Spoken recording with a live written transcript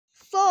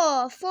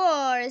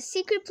for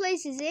secret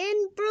places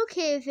in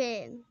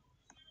Brookhaven.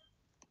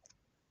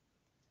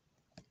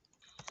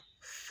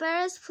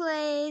 First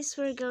place,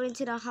 we're going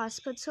to the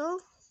hospital.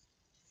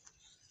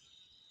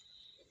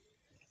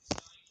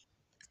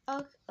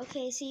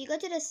 Okay, so you go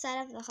to the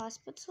side of the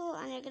hospital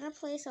and you're gonna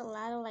place a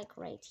ladder like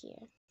right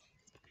here.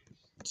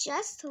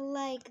 Just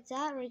like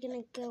that, we're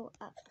gonna go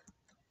up.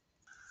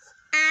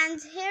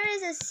 And here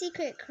is a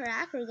secret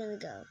crack we're gonna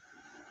go.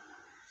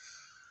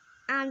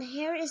 And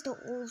here is the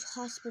old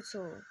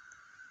hospital.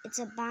 It's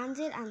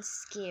abandoned and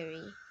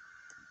scary.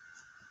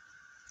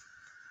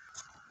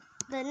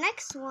 The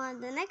next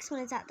one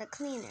is at the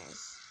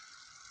cleaners.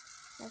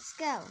 Let's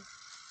go.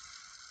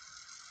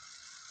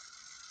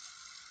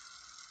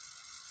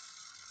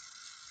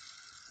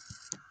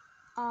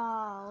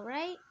 All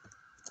right.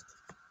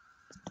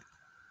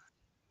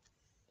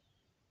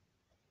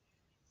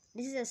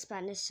 This is a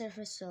Spanish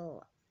server,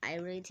 so I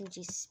really think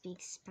she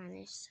speaks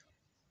Spanish.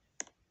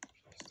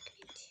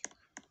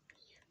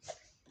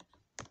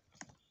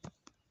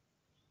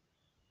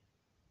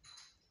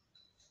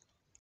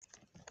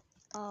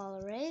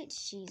 All right,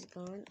 she's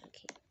gone.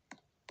 Okay.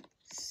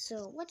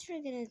 So what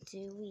we're gonna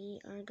do, we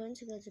are going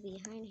to go to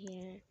behind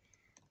here,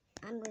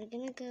 and we're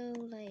gonna go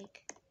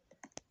like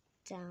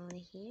down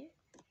here.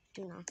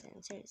 Do not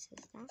enter. It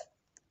says that.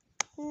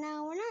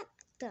 Now we're not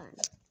done.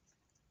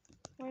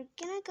 We're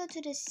gonna go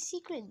to the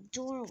secret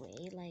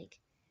doorway, like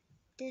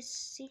this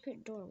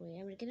secret doorway,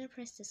 and we're gonna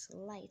press this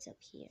light up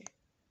here.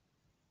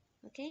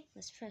 Okay,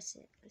 let's press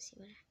it. Let's see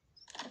what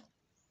happens.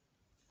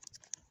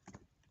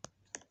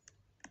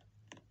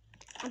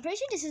 I'm pretty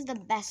sure this is the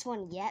best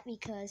one yet,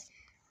 because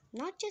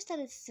not just that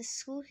it's the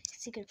school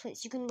secret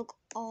place, you can look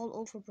all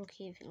over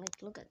Brookhaven.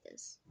 Like, look at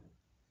this.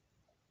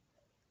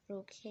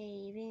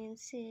 Brookhaven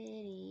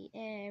City,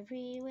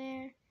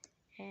 everywhere,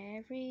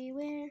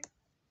 everywhere.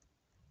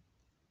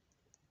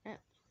 Oh,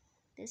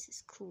 this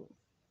is cool.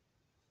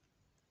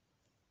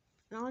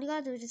 And all you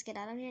gotta do is just get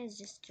out of here and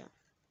just jump.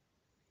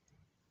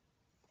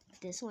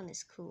 This one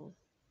is cool.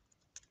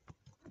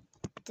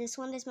 This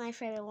one is my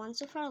favorite one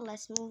so far.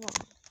 Let's move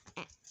on.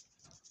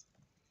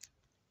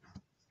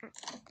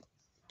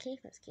 Okay,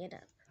 let's get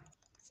up.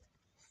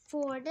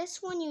 For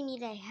this one, you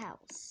need a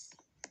house.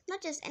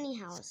 Not just any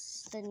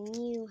house, the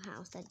new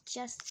house that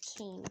just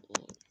came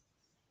in.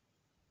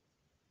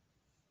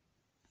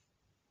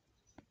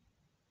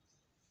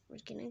 We're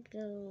gonna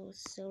go,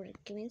 so we're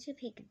going to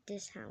pick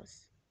this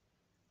house.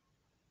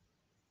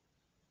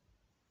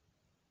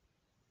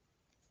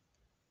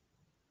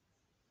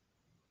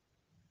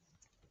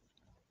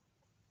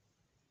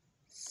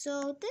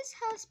 So this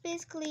house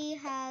basically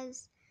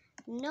has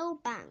no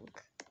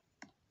bank.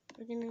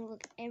 We're gonna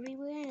look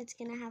everywhere and it's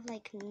gonna have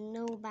like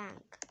no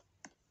bank.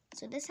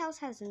 So this house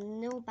has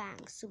no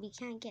bank, so we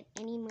can't get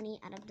any money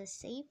out of the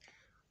safe,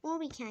 or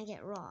we can't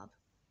get robbed.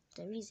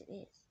 The reason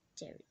is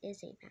there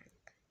is a bank.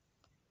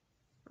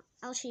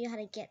 I'll show you how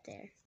to get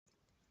there.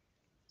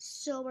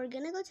 So we're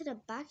gonna go to the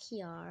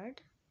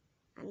backyard,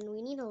 and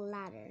we need a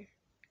ladder.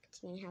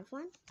 Do you have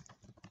one?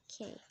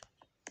 Okay.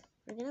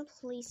 We're gonna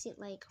place it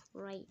like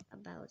right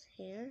about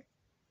here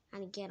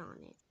and get on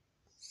it.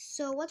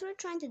 So what we're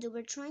trying to do,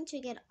 we're trying to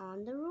get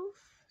on the roof.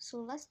 So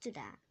let's do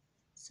that.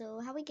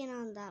 So how we get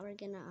on that, we're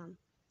gonna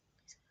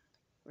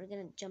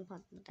jump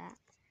onto that.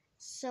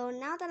 So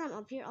now that I'm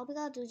up here, all we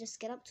gotta do is just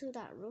get up to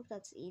that roof.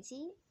 That's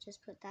easy.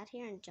 Just put that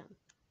here and jump.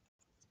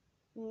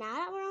 Now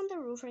that we're on the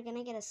roof, we're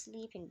gonna get a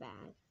sleeping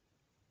bag.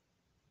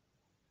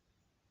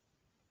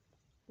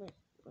 Wait.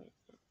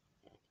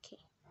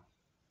 Okay.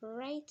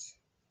 Right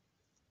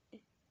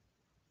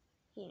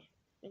here.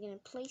 We're gonna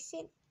place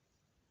it.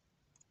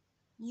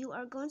 You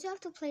are going to have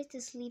to place the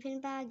sleeping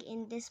bag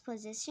in this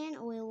position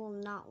or it will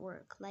not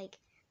work. Like,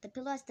 the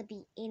pillow has to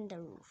be in the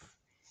roof.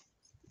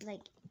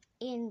 Like,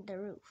 in the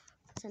roof.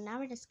 So now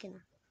we're just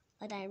gonna,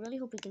 like, I really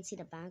hope we can see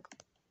the bag.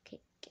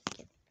 Okay, get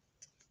it.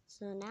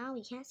 So now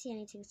we can't see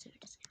anything, so we're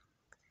just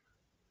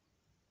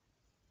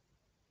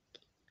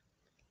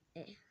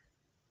gonna, okay.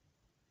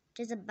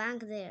 There's a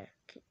bank there.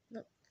 Okay,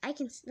 look,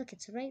 look,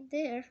 it's right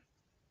there.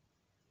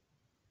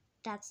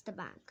 That's the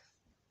bank.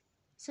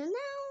 So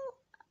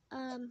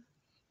now,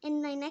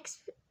 in my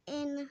next,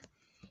 tell me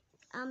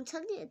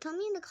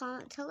in the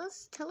comment, tell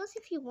us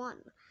if you want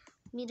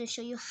me to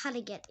show you how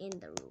to get in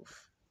the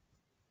roof.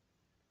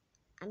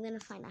 I'm gonna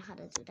find out how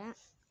to do that.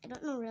 I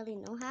don't really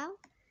know how,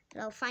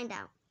 but I'll find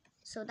out.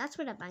 So that's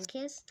where the bank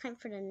is. Time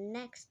for the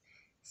next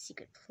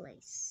secret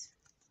place.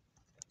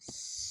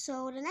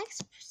 So the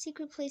next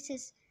secret place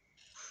is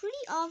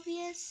pretty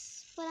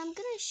obvious, but I'm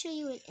gonna show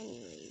you it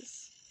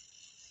anyways.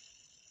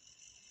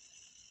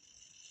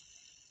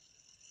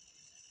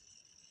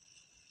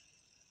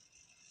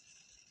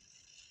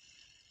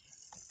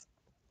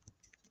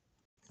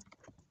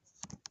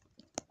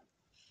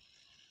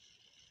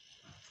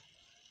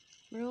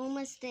 We're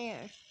almost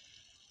there.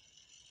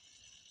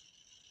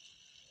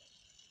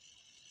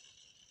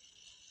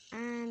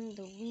 And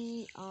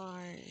we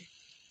are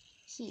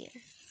here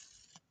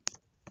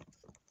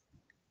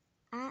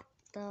at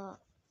the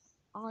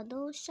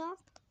auto shop.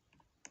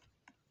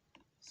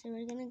 So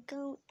we're gonna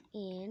go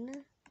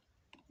in.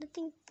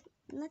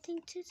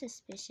 Nothing too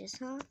suspicious,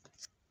 huh?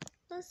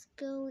 Let's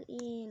go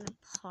in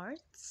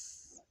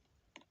parts.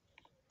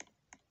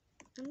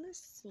 And let's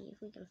see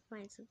if we can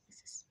find something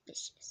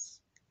suspicious.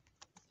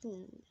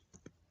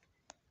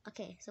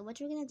 Okay, so what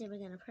we're gonna do,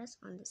 we're gonna press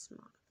on this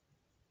mop.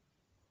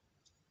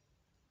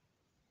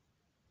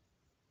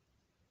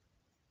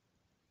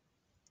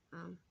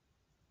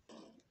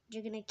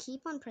 You're gonna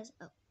keep on press.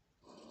 Oh,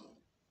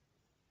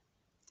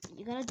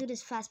 you gotta do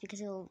this fast because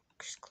it'll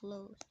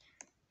close.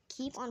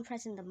 Keep on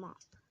pressing the mop.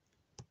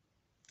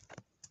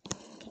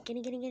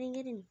 Okay, get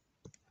in.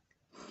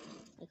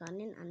 I got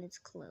in and it's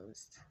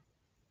closed.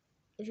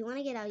 If you want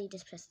to get out, you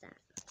just press that.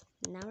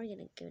 Now we're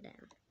gonna go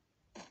down.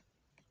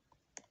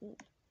 Ooh.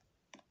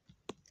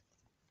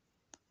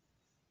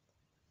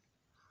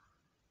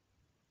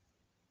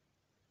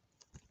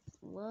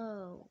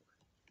 Whoa.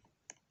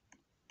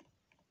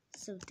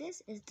 So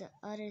this is the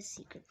other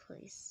secret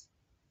place.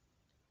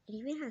 It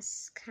even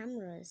has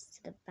cameras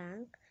to the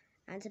bank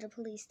and to the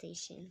police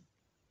station.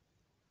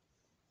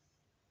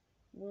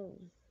 Whoa.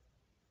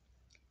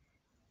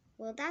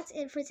 Well, that's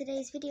it for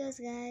today's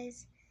videos,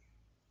 guys.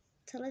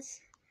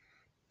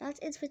 That's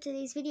it for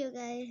today's video,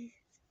 guys.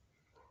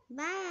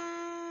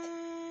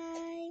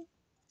 Bye.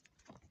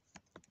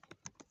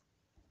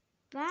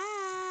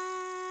 Bye.